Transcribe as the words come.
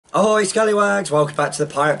Ahoy Scallywags, welcome back to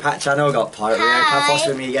the Pirate Pack channel. I've got Pirate Rio Pafos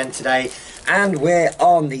with me again today. And we're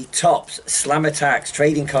on the TOPPS SLAM ATTAX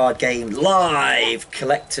trading card game live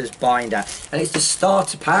collector's binder. And it's the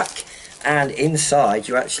starter pack, and inside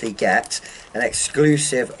you actually get an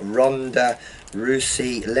exclusive Ronda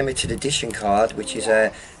Rousey limited edition card, which is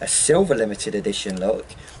a silver limited edition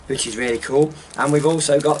look, which is really cool. And we've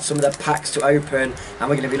also got some of the packs to open, and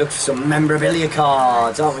we're going to be looking for some memorabilia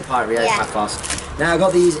cards, aren't we, Pirate Rio Pafos? Now I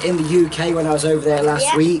got these in the UK when I was over there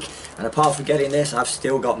last week, and apart from getting this, I've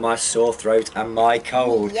still got my sore throat and my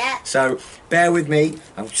cold. So bear with me,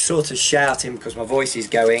 I'm sort of shouting because my voice is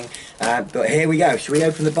going, but here we go. Should we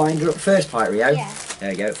open the binder up first, Pirate Rio?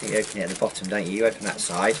 There we go. I think you open it at the bottom, don't you? You open that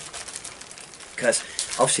side, because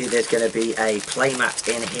obviously there's going to be a playmat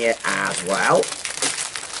in here as well.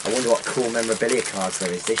 I wonder what cool memorabilia cards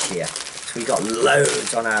there is this year. So we got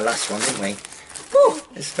loads on our last one, didn't we? Woo!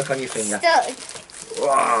 It's stuck on your finger.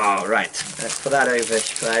 Whoa, right. Let's put that over.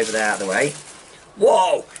 Put that over there out of the way.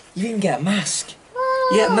 Whoa! You even get a mask.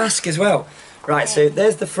 You get a mask as well. Right. So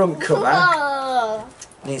there's the front cover.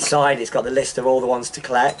 And inside it's got the list of all the ones to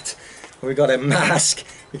collect. We've got a mask.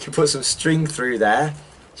 We can put some string through there.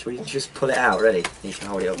 Should we just pull it out? Ready? You can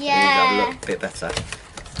hold it up. Have a look a bit better.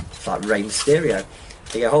 It's like Rey Mysterio.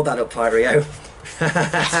 You hold that up, Pirate Rio.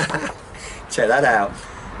 Check that out.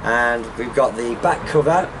 And we've got the back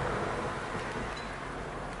cover,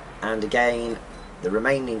 and again the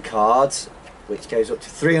remaining cards, which goes up to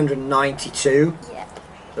 392.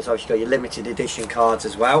 That's obviously got your limited edition cards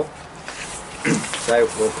as well. So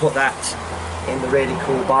we'll put that in the really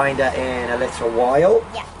cool binder in a little while.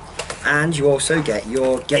 And you also get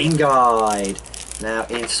your game guide. Now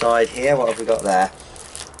inside here, what have we got there?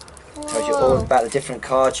 Tells you all about the different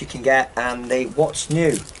cards you can get and the what's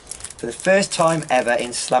new. For the first time ever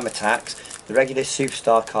in SLAM ATTAX, the regular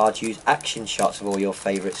superstar cards use action shots of all your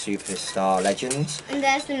favourite superstar legends. And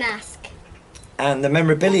there's the mask. And the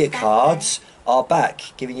memorabilia cards are back,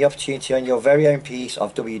 giving you the opportunity to own your very own piece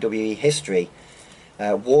of WWE history.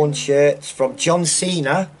 Worn shirts from John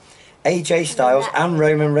Cena, AJ Styles and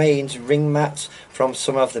Roman Reigns, ring mats from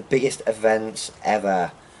some of the biggest events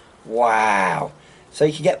ever. Wow. So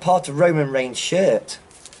you can get part of Roman Reigns' shirt.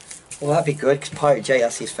 Well, that'd be good, because Pirate J,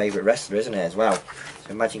 that's his favourite wrestler, isn't it, as well? So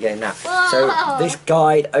imagine getting that. So this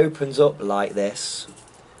guide opens up like this.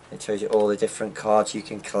 It shows you all the different cards you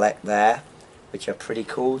can collect there, which are pretty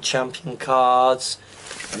cool. Champion cards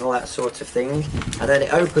and all that sort of thing. And then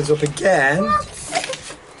it opens up again.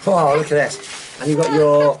 Wow, look at this. And you've got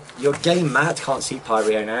your game mat. Can't see Pirate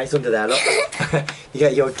Rio now, he's under there, look. You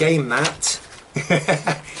get your game mat.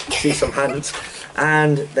 See some hands.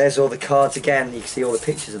 And there's all the cards again. You can see all the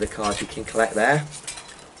pictures of the cards you can collect there,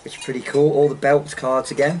 which is pretty cool. All the belts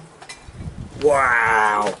cards again.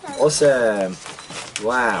 Wow, awesome.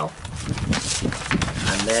 Wow.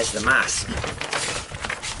 And there's the mask.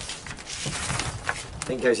 I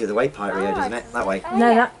think it goes the other way, Pirate Rio, doesn't it? That way.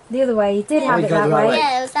 No, the other way. You did have it that way.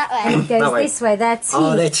 Yeah, it was that way. It goes this way. Their teeth.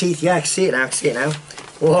 Oh, their teeth. Yeah, I can see it now. I can see it now.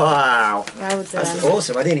 Wow. Well done. That's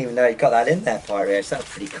awesome. I didn't even know you got that in there, Pirate Rio. So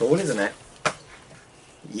that's pretty cool, isn't it?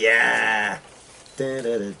 Yeah. Da,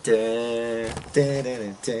 da, da, da, da,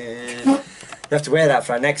 da, da. You have to wear that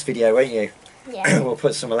for our next video, won't you? Yeah. We'll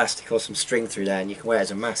put some elastic or some string through there, and you can wear it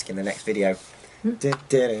as a mask in the next video. Da,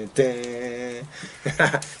 da, da, da. We'll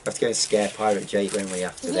have to go and scare Pirate Jake, won't we,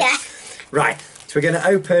 after this? Right. So we're going to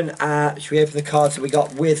open. Should we open the cards that we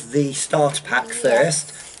got with the starter pack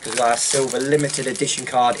first? Because we've got our silver limited edition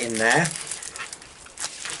card in there.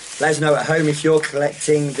 Let us know at home if you're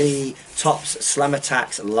collecting the TOPPS SLAM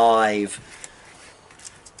ATTAX live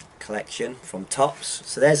collection from TOPPS.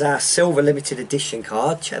 So there's our silver limited edition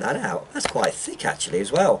card. Check that out. That's quite thick actually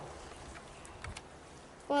as well.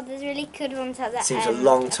 Well, there's really good ones at that. Seems a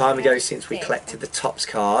long time ago since we collected the TOPPS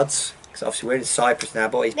cards. Because obviously we're in Cyprus now,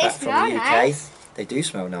 but he's back from the UK. Nice. They do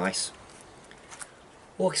smell nice.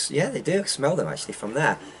 Oh, yeah, they do smell them actually from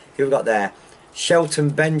there. Who have we got there?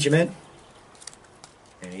 Shelton Benjamin.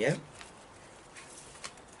 There we go.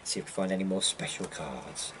 Let's see if we find any more special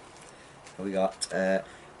cards. We got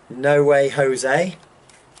No Way Jose.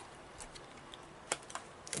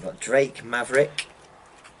 We've got Drake Maverick.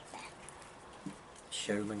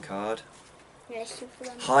 Showman card.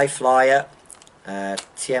 High Flyer.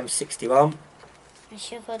 TM61. I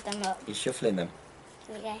shuffled them up. You're shuffling them.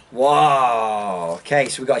 Okay. Wow. Okay,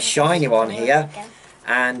 so we've got a shiny one here.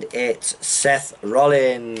 And it's Seth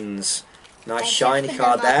Rollins. Nice shiny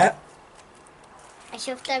card there. I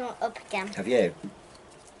shoved them up again. Have you?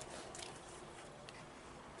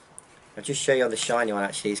 I'll just show you on the shiny one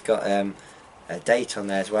actually. It's got a date on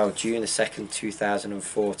there as well. June the 2nd,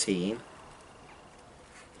 2014.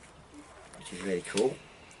 which is really cool.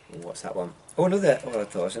 What's that one? Oh, another. Oh, I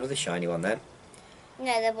thought it was another shiny one then. No,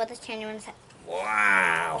 there were the shiny ones.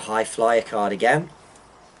 Wow, high flyer card again.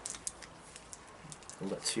 We've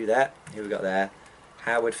got 2 there. Who we got there?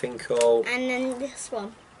 Howard Finkel. And then this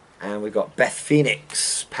one. And we've got Beth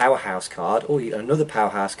Phoenix, Powerhouse card. Oh, another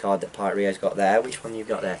Powerhouse card that Pirate Rio's got there. Which one you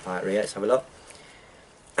got there, Pirate Rio? Let's have a look.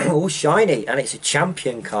 Oh, shiny. And it's a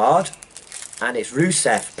champion card. And it's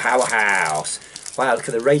Rusev, Powerhouse. Wow, look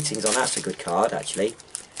at the ratings on that. That's a good card, actually.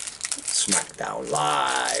 SmackDown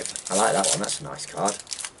Live. I like that one. That's a nice card.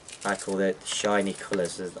 I like all the shiny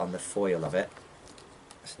colours on the foil of it.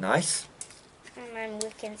 That's nice. And then we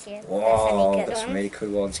can see if Whoa, there's any good got some ones. really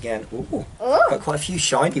cool ones again. Ooh, Ooh. got quite a few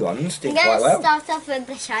shiny ones. Did I'm quite going to well. start off with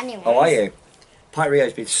the shiny ones. Oh, are you? Pirate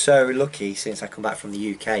Rio's been so lucky since I come back from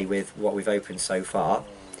the UK with what we've opened so far.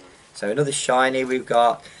 So another shiny, we've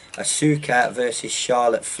got Asuka versus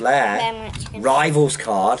Charlotte Flair. Rivals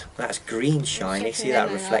card. That's green shiny. See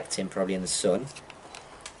that reflecting probably in the sun.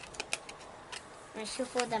 I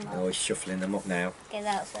shuffle them up. Oh, he's shuffling them up now. Okay,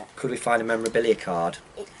 that's it. Could we find a memorabilia card?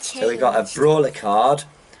 It So we got a Brawler card.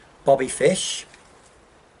 Bobby Fish.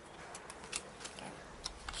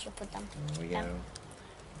 Shuffle them. There we go.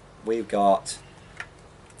 We've got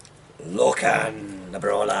Locan, the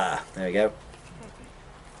Brawler. There we go.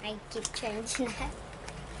 I keep changing it.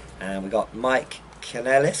 And we got Mike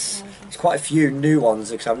Kanellis. There's quite a few new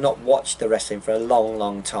ones because I've not watched the wrestling for a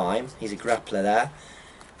long time. He's a grappler there.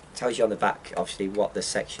 Tells you on the back obviously what the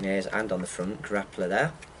section is, and on the front, grappler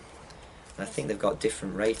there. And I think they've got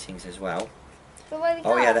different ratings as well. But what we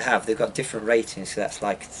Oh got? yeah, they have. They've got different ratings, so that's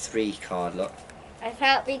like 3 card, look. I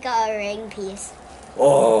thought we got a ring piece.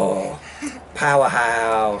 Oh,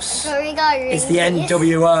 Powerhouse. I thought we got a ring It's the piece.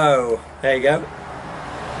 NWO. There you go.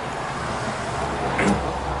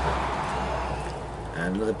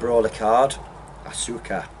 And another Brawler card.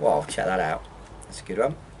 Asuka. Wow, check that out. That's a good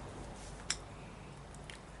one.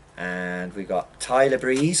 And we got Tyler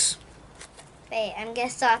Breeze. Wait, I'm going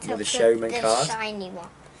to start Another off showman with the card. shiny one.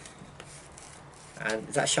 And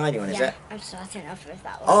is that a shiny one, is Yeah, it? I'm starting off with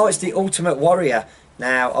that one. Oh, it's the Ultimate Warrior.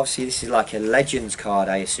 Now, obviously, this is like a Legends card,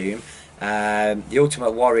 I assume. The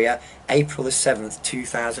Ultimate Warrior, April the 7th,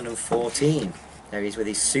 2014. There he is with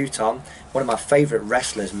his suit on. One of my favourite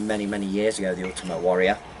wrestlers many years ago, the Ultimate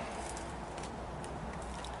Warrior.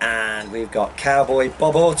 And we've got Cowboy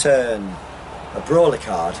Bob Orton, a Brawler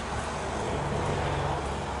card.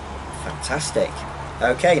 Fantastic.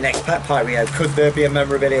 Okay, next pack, Pirate Rio. Could there be a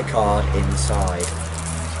memorabilia card inside?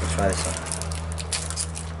 Let's try this one.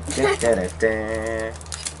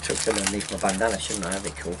 Tucked underneath my bandana, shouldn't I?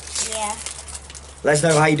 That'd be cool. Yeah. Let us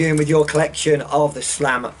know how you're doing with your collection of the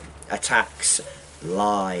Slam Attacks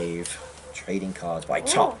Live trading cards by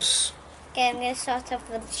TOPPS. Okay, I'm going to start off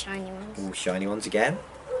with the shiny ones. All shiny ones again.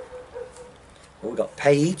 Oh, we've got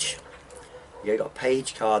Paige. Yeah, got a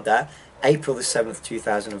Paige card there. April the 7th,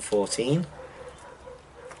 2014.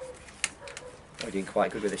 We're doing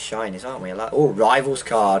quite good with the shinies, aren't we? Oh, Rivals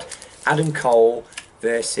card. Adam Cole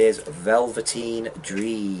versus Velveteen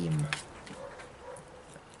Dream.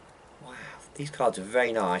 Wow, these cards are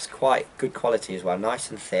very nice. Quite good quality as well.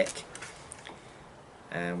 Nice and thick.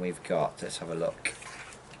 And we've got, let's have a look.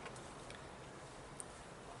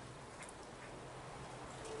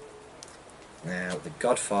 Now, the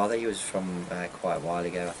Godfather, he was from quite a while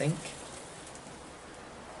ago, I think.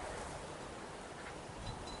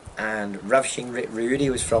 And Ravishing Rick Rude, he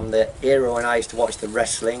was from the era when I used to watch the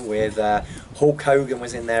wrestling with Hulk Hogan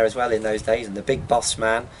was in there as well in those days, and the Big Boss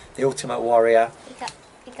Man, the Ultimate Warrior.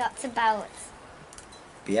 We got to belts.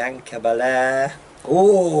 Bianca Belair.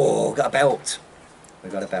 Oh, got a belt.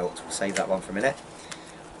 We've got a belt. We'll save that one for a minute.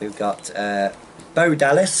 We've got Bo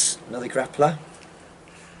Dallas, another grappler.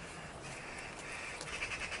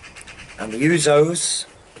 And the Usos.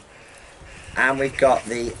 And we've got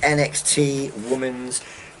the NXT Women's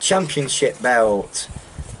Championship belt.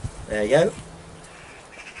 There you go.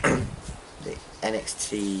 The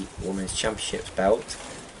NXT Women's Championships belt.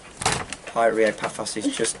 Pirate Rio Pafos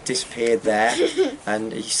has just disappeared there,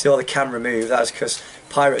 and you saw the camera move. That was because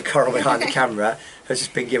Pirate Coral behind the camera has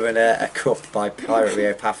just been given a cup by Pirate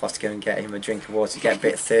Rio Pafos to go and get him a drink of water to get a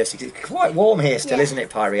bit thirsty. It's quite warm here still, isn't it,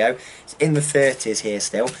 Pirate Rio? It's in the 30s here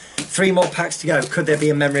still. 3 more packs to go. Could there be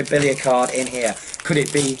a memorabilia card in here? Could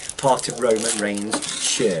it be part of Roman Reigns'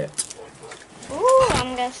 shirt? Ooh,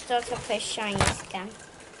 I'm going to start off with shinies again.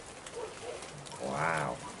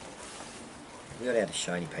 Wow. We already had a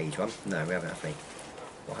shiny Page one. No, we haven't, have we?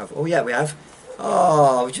 We'll have, oh yeah, we have.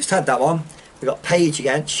 Oh, we just had that one. We've got Page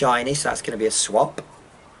again, shiny, so that's going to be a swap.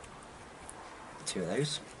 2 of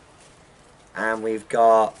those. And we've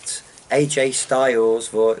got AJ Styles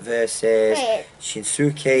versus Wait,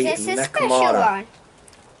 Shinsuke is this a special Nakamura.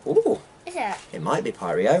 one? Ooh, Is it? it might be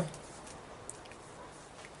Pyrio.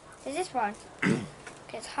 Is this one?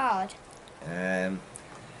 It's hard.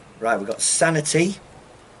 Right, we've got Sanity.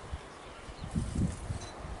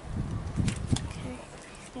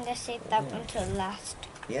 I'm going to save that one till last.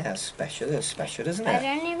 Yeah, special. That's special, isn't I it?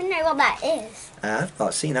 don't even know what that is. I've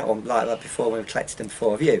not seen that one like that before when we collected them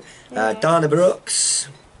before. Have you? No. Dana Brooks.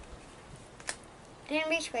 Didn't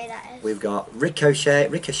reach where that is. We've got Ricochet,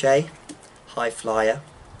 High Flyer.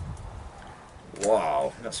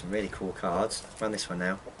 Wow, we've got some really cool cards. Let's run this one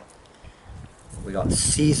now. We got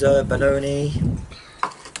Caesar Bononi.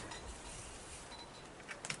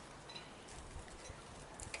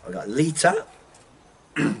 We've got Lita.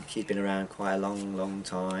 She's been around quite a long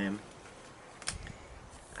time.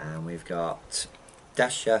 And we've got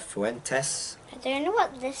Dasha Fuentes. I don't know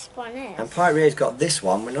what this one is. And Pyrio's got this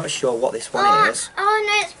one. We're not sure what this one is. Oh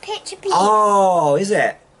no, it's picture piece. Oh, is it?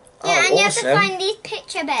 Yeah, Oh, and you awesome. have to find these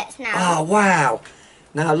picture bits now. Oh, wow.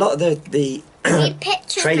 Now, a lot of the Need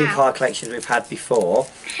pictures trading now. card collections we've had before,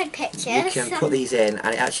 Pictures. you can put these in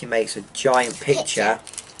and it actually makes a giant picture.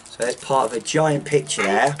 So it's part of a giant picture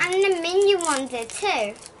there. And the minion one did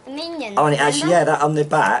too. The minion. Oh, and it actually, remember? yeah, that on the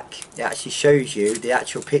back, it actually shows you the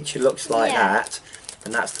actual picture looks like Yeah. that.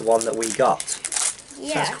 And that's the one that we got. So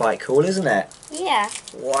Yeah. that's quite cool, isn't it? Yeah.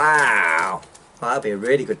 Wow. Well, that'll be a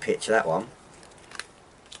really good picture, that one.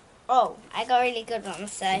 Oh, I got a really good one,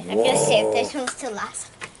 so I'm going to save this one till last.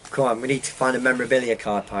 Come on, we need to find a memorabilia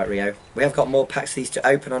card, Pirate Rio. We have got more packs of these to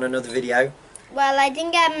open on another video. Well, I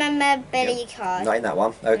didn't get a memorabilia card. Not in that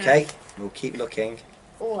one. Okay, we'll keep looking.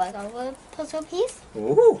 Oh, I got a puzzle piece.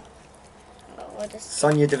 Ooh, What is...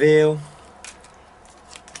 Sonia Deville.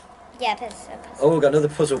 Yeah, it's a puzzle. Oh, we've got another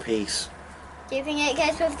puzzle piece. Do you think it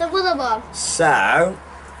goes with the other one? So,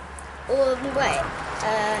 Or wait,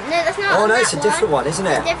 no, that's not. oh on no, that it's a different one, isn't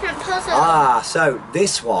It's a it? different puzzle. Ah, so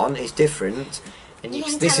this one is different. And You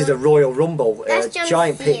can this tell- is a Royal Rumble That's John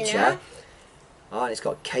giant Cena. picture. Oh, and it's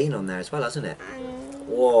got Kane on there as well, hasn't it? Um,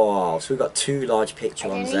 Whoa, so we've got two large I picture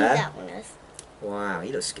don't ones know who there. that one is. Wow,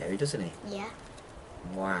 he looks scary, doesn't he? Yeah.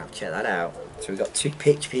 Wow, check that out. So we've got two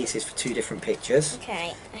picture pieces for two different pictures.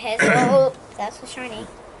 Okay. Here's oh, that's the shiny.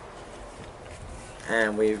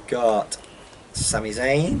 And we've got Sami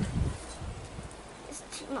Zayn. It's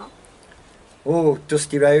too long. Oh,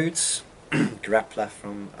 Dusty Rhodes. Grappler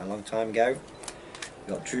from a long time ago.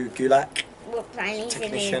 We've got Drew Gulak. Whoops, I need to do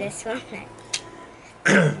Technician. this one now.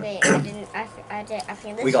 Wait, I didn't. I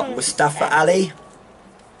think this We got one's Mustafa better. Ali.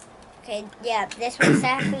 Okay, yeah, this one's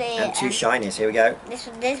definitely. And two shinies, here we go. This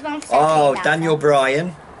one's definitely Oh, better. Daniel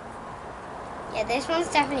Bryan. Yeah, this one's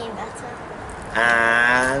definitely better.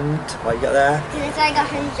 And what you got there? Because it's like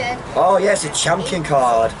 100. Oh yeah, it's a champion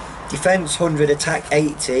card. Defense 100, attack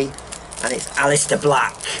 80, and it's Alistair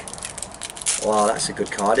Black. Wow, that's a good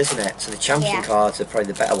card, isn't it? So the champion Yeah. cards are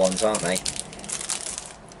probably the better ones, aren't they?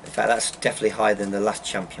 In fact, that's definitely higher than the last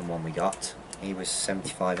champion one we got. He was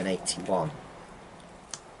 75 and 81.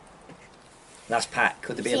 Last pack,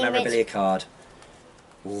 could there be a See which- memorabilia card?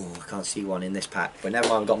 Ooh, I can't see one in this pack. But never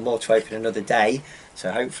mind, we've got more to open another day.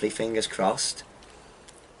 So hopefully, fingers crossed.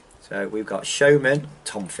 So we've got Showman,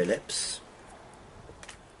 Tom Phillips.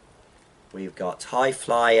 We've got High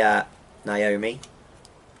Flyer, Naomi.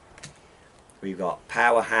 We've got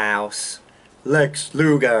Powerhouse, Lex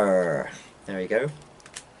Luger. There we go.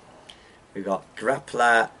 We've got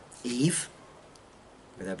Grappler, Eve,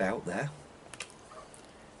 with her belt there.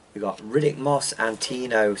 We've got Riddick Moss and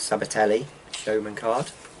Tino Sabatelli, Showman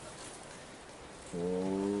card.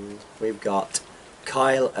 Ooh, we've got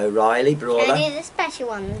Kyle O'Reilly, Can Brawler. I do the special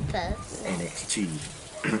one first? NXT.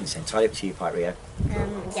 It's entirely up to you, Pirate Rio.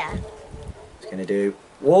 Yeah. It's going to do...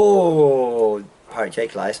 Whoa! Pirate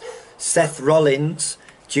Jake lies. Seth Rollins,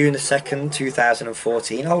 June the 2nd,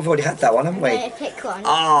 2014. Oh, we've already had that one, haven't we? I picked one.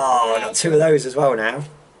 Oh, I got two of those as well now.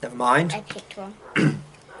 Never mind. I picked one.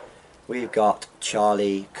 We've got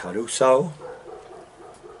Charlie Caruso.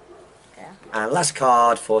 Yeah. And last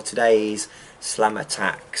card for today's Slam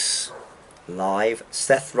Attacks live.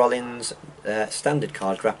 Seth Rollins, standard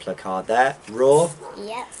card, grappler card there. Raw.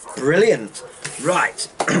 Yep. Brilliant. Right,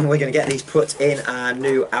 we're going to get these put in our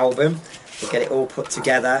new album. We'll get it all put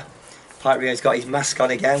together. Pirate Rio's got his mask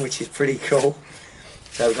on again, which is pretty cool.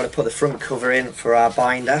 So we've got to put the front cover in for our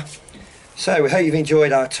binder. So we hope you've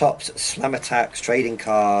enjoyed our TOPPS Slam Attacks trading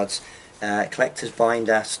cards, collector's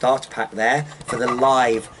binder starter pack there for the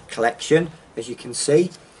live collection. As you can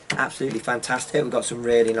see, absolutely fantastic. We've got some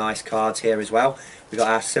really nice cards here as well. We've got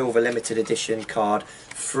our silver limited edition card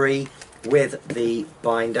free with the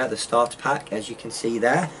binder, the starter pack, as you can see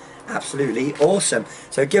there. absolutely awesome.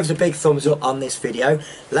 So give us a big thumbs up on this video.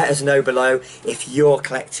 Let us know below if you're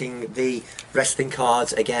collecting the wrestling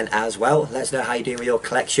cards again as well. Let us know how you're doing with your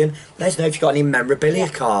collection. Let us know if you've got any memorabilia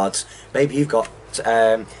cards. Maybe you've got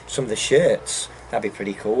some of the shirts. That'd be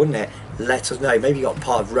pretty cool, wouldn't it? Let us know. Maybe you got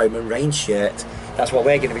part of Roman Reigns shirt. That's what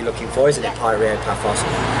we're going to be looking for, isn't it, Pirate Rio Pafos?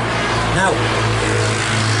 Now,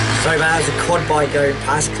 sorry about that, there's a quad bike going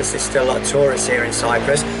past because there's still a lot of tourists here in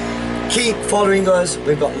Cyprus. Keep following us.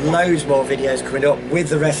 We've got loads more videos coming up with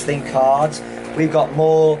the wrestling cards. We've got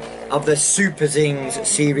more of the Super Zings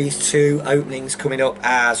Series 2 openings coming up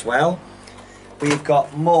as well. We've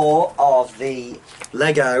got more of the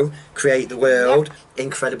Lego Create the World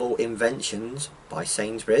Incredible Inventions by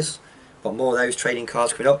Sainsbury's. Got more of those trading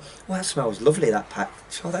cards coming up. Well, that smells lovely, that pack.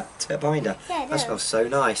 Smell that binder? Yeah, that smells so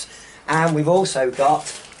nice. And we've also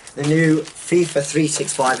got the new FIFA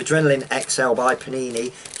 365 Adrenaline XL by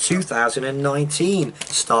Panini 2019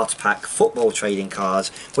 starter pack football trading cards,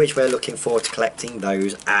 which we're looking forward to collecting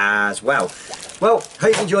those as well. Well,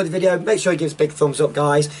 hope you enjoyed the video. Make sure you give us a big thumbs up,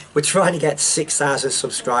 guys. We're trying to get 6,000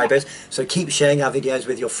 subscribers, so keep sharing our videos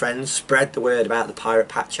with your friends. Spread the word about the Pirate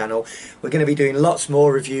Pack channel. We're going to be doing lots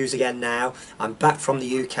more reviews again now. I'm back from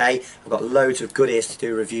the UK. I've got loads of goodies to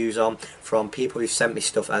do reviews on from people who've sent me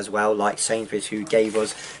stuff as well, like Sainsbury's, who gave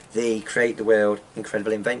us the Create the World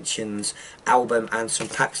Incredible Inventions album and some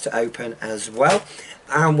packs to open as well.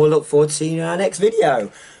 And we'll look forward to seeing you in our next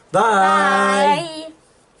video. Bye! Bye.